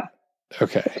 Yeah.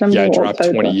 Okay. September, I dropped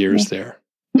October. 20 years there.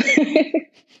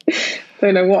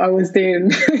 Don't know what I was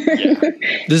doing. Yeah.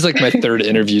 This is like my 3rd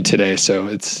interview today, so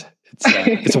it's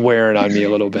wearing on me a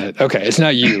little bit. Okay, it's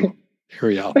not you,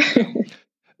 Ariel.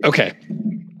 Okay.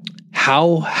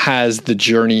 How has the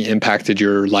journey impacted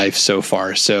your life so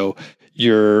far? So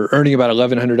you're earning about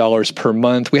 $1,100 per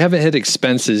month. We haven't hit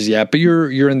expenses yet, but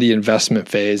you're in the investment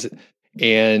phase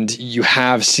and you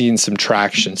have seen some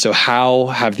traction. So how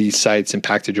have these sites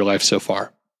impacted your life so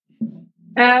far?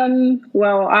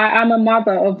 Well, I'm a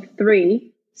mother of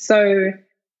 3, so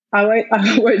I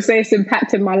won't say it's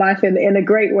impacted my life in a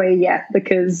great way yet,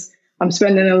 because I'm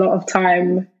spending a lot of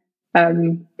time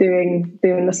doing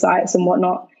the sites and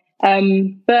whatnot.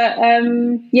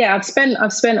 Yeah, I've spent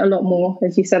a lot more.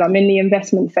 As you said, I'm in the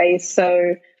investment phase,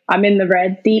 so I'm in the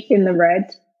red, deep in the red,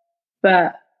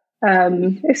 but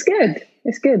it's good.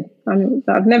 It's good.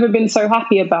 I've never been so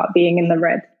happy about being in the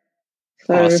red.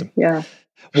 So, awesome. Yeah.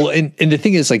 Well, and the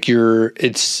thing is, like,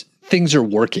 things are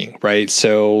working, right?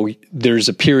 So there's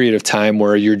a period of time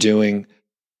where you're doing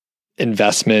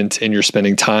investment and you're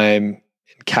spending time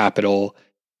and capital,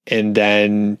 and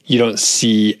then you don't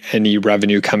see any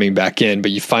revenue coming back in,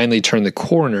 but you finally turn the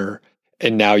corner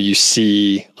and now you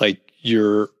see like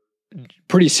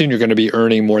pretty soon you're going to be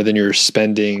earning more than you're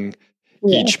spending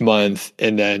each month,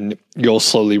 and then you'll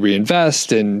slowly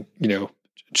reinvest and,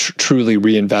 truly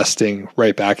reinvesting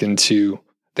right back into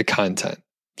the content.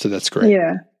 So that's great.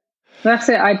 Yeah. That's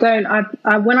it.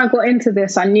 When I got into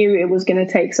this, I knew it was going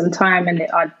to take some time and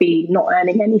I'd be not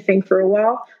earning anything for a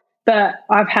while, but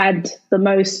I've had the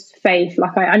most faith.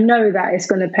 Like I know that it's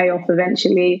going to pay off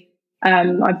eventually.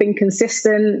 I've been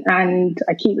consistent and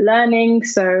I keep learning.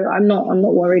 So I'm not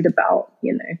worried about,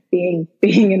 being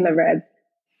in the red.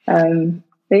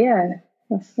 But yeah,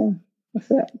 that's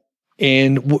it.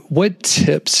 And what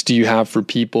tips do you have for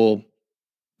people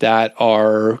that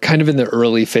are kind of in the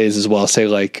early phase as well, say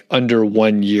like under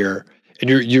 1 year, and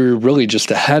you're really just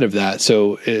ahead of that.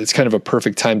 So it's kind of a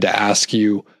perfect time to ask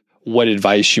you what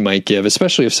advice you might give,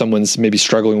 especially if someone's maybe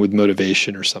struggling with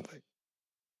motivation or something.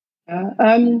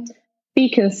 Be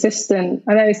consistent.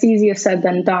 I know it's easier said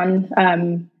than done.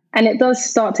 And it does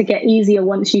start to get easier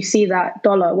once you see that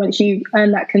dollar, once you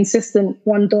earn that consistent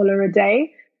 $1 a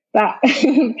day, that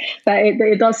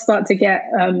it does start to get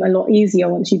a lot easier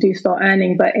once you do start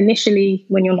earning. But initially,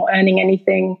 when you're not earning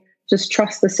anything, just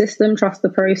trust the system, trust the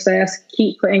process,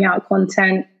 keep putting out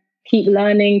content, keep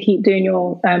learning, keep doing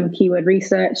your keyword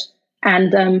research.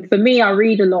 And for me, I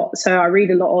read a lot. So I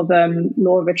read a lot of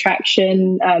law of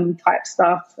attraction type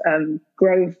stuff,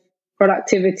 growth,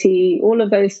 productivity, all of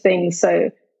those things.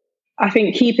 So I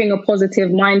think keeping a positive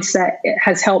mindset, it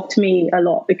has helped me a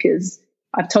lot because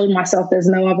I've told myself there's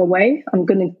no other way. I'm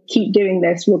going to keep doing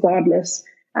this regardless.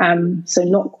 So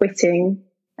not quitting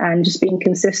and just being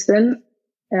consistent.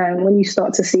 And when you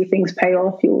start to see things pay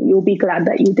off, you'll be glad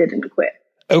that you didn't quit.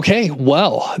 Okay.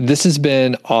 Well, this has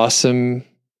been awesome.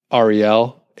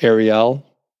 Arielle.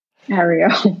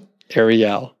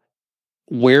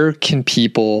 Where can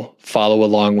people follow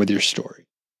along with your story?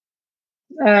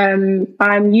 I'm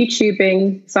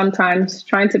YouTubing sometimes,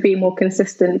 trying to be more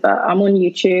consistent, but I'm on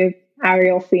YouTube,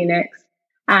 Arielle Phoenix.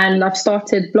 And I've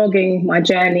started blogging my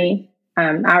journey,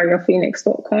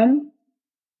 ariellephoenix.com.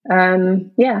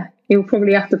 You'll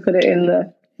probably have to put it in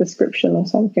the description or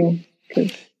something.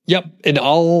 Yep. And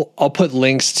I'll put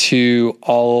links to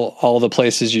all the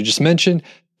places you just mentioned.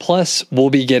 Plus, we'll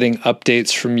be getting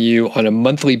updates from you on a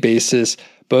monthly basis,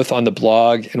 both on the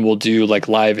blog, and we'll do like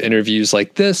live interviews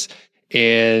like this.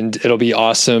 And it'll be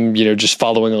awesome, just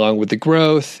following along with the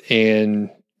growth, and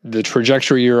the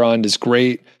trajectory you're on is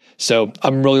great. So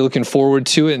I'm really looking forward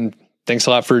to it. And thanks a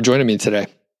lot for joining me today.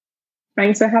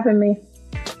 Thanks for having me.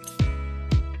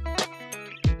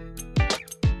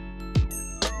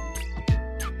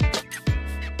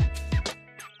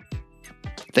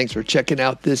 Thanks for checking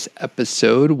out this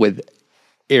episode with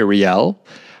Arielle.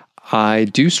 I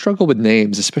do struggle with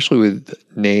names, especially with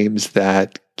names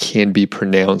that can be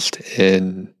pronounced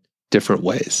in different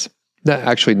ways.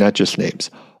 Not just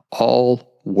names, all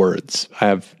words. I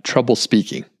have trouble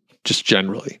speaking, just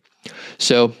generally.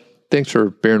 So thanks for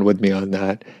bearing with me on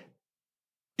that.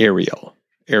 Arielle.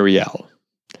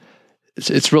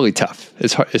 It's really tough.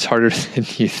 It's harder than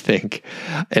you think.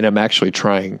 And I'm actually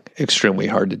trying extremely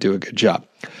hard to do a good job.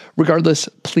 Regardless,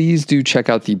 please do check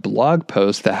out the blog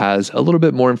post that has a little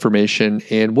bit more information.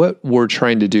 And what we're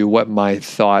trying to do, what my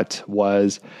thought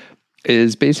was,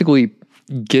 is basically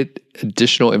get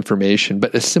additional information,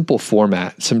 but a simple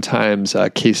format. Sometimes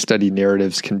case study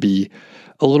narratives can be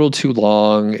a little too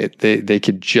long. They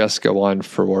could just go on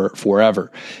for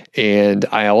forever. And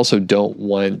I also don't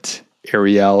want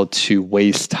Arielle to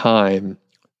waste time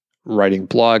writing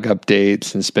blog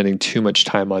updates and spending too much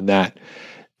time on that.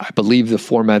 I believe the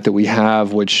format that we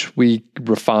have, which we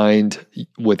refined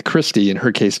with Christy in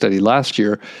her case study last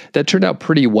year, that turned out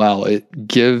pretty well. It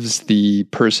gives the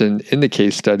person in the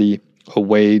case study a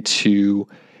way to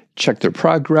check their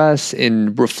progress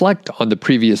and reflect on the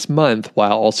previous month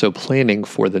while also planning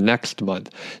for the next month.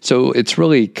 So it's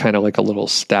really kind of like a little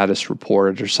status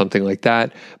report or something like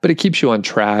that, but it keeps you on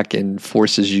track and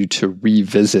forces you to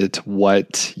revisit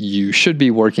what you should be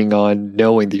working on,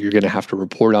 knowing that you're going to have to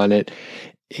report on it,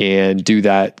 and do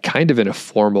that kind of in a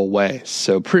formal way.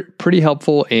 So pretty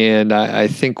helpful. And I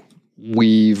think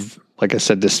we've, like I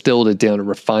said, distilled it down and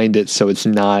refined it so it's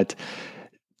not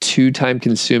too time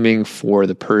consuming for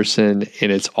the person,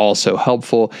 and it's also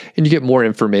helpful. And you get more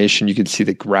information. You can see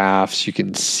the graphs, you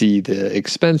can see the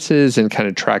expenses and kind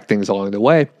of track things along the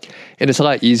way. And it's a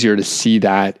lot easier to see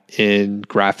that in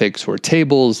graphics or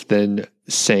tables than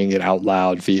saying it out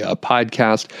loud via a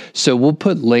podcast. So we'll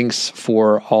put links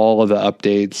for all of the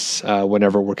updates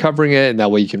whenever we're covering it. And that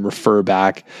way you can refer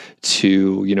back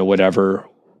to, whatever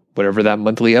whatever that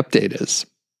monthly update is.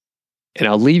 And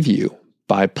I'll leave you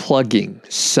by plugging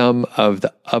some of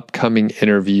the upcoming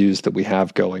interviews that we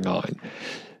have going on.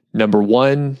 Number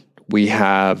one, we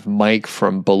have Mike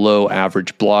from Below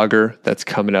Average Blogger. That's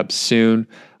coming up soon.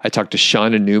 I talked to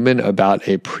Shauna Newman about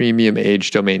a premium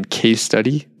age domain case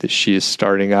study that she is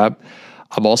starting up.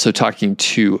 I'm also talking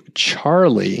to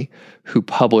Charlie, who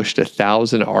published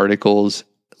 1,000 articles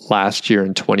last year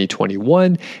in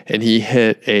 2021, and he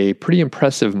hit a pretty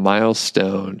impressive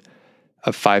milestone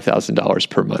of $5,000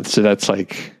 per month. So that's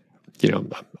like,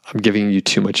 I'm giving you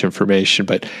too much information,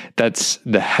 but that's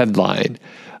the headline.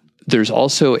 There's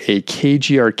also a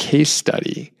KGR case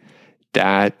study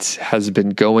that has been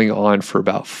going on for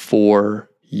about 4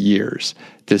 years.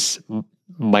 This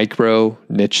micro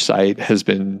niche site has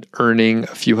been earning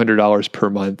a few $100s per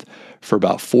month for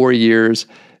about 4 years.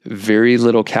 Very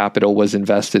little capital was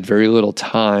invested, very little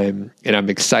time, and I'm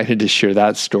excited to share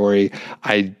that story.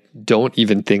 I don't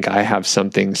even think I have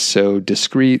something so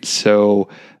discreet, so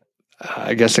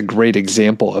I guess a great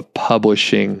example of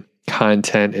publishing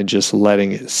content and just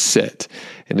letting it sit.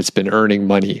 And it's been earning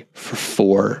money for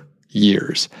 4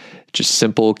 years. Just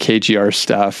simple KGR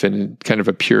stuff and kind of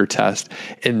a pure test.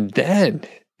 And then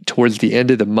towards the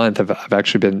end of the month, I've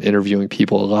actually been interviewing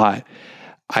people a lot.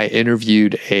 I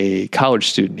interviewed a college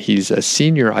student. He's a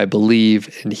senior, I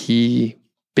believe, and he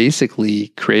basically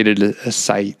created a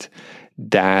site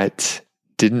that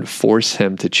didn't force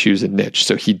him to choose a niche.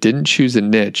 So he didn't choose a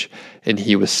niche, and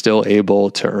he was still able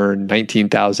to earn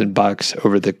 $19,000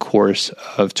 over the course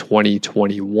of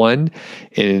 2021.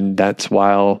 And that's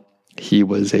while he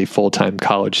was a full-time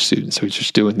college student. So he's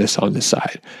just doing this on the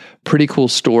side. Pretty cool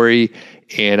story.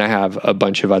 And I have a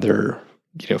bunch of other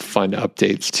fun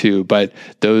updates too. But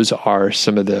those are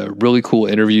some of the really cool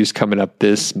interviews coming up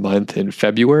this month in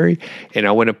February. And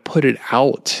I want to put it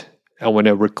out. I want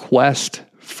to request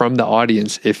from the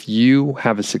audience, if you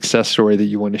have a success story that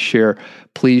you want to share,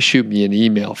 please shoot me an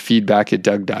email,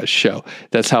 feedback@doug.show.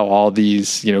 That's how all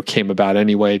these, came about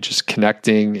anyway, just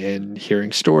connecting and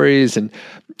hearing stories. And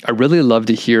I really love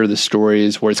to hear the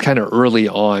stories where it's kind of early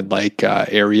on, like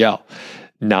Ariel,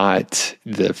 not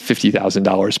the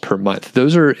 $50,000 per month.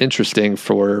 Those are interesting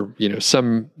for,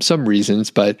 some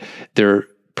reasons, but they're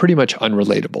pretty much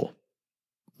unrelatable.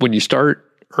 When you start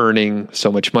earning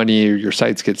so much money or your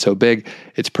sites get so big,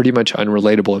 it's pretty much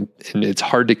unrelatable, and it's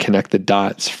hard to connect the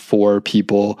dots for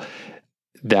people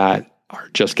that are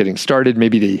just getting started.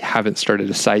 Maybe they haven't started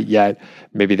a site yet.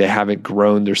 Maybe they haven't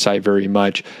grown their site very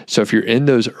much. So if you're in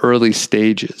those early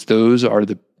stages, those are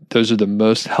the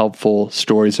most helpful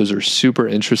stories. Those are super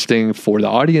interesting for the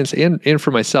audience and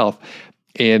for myself.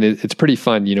 And it's pretty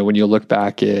fun, when you look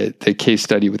back at the case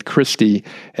study with Christy,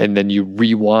 and then you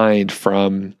rewind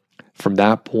from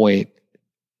that point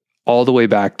all the way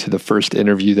back to the first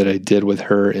interview that I did with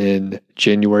her in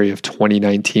January of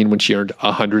 2019 when she earned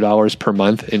 $100 per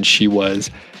month, and she was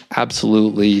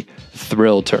absolutely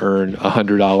thrilled to earn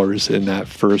 $100 in that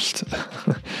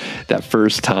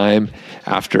first time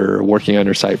after working on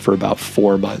her site for about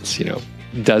 4 months.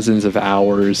 Dozens of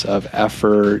hours of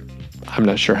effort. I'm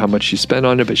not sure how much she spent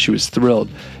on it, but she was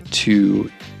thrilled to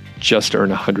just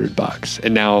earn $100.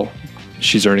 And now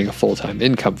she's earning a full-time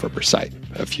income from her site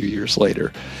a few years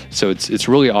later. So it's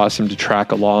really awesome to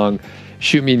track along.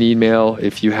 Shoot me an email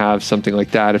if you have something like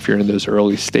that, if you're in those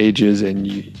early stages and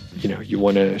you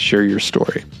want to share your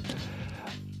story.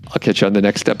 I'll catch you on the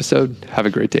next episode. Have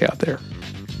a great day out there.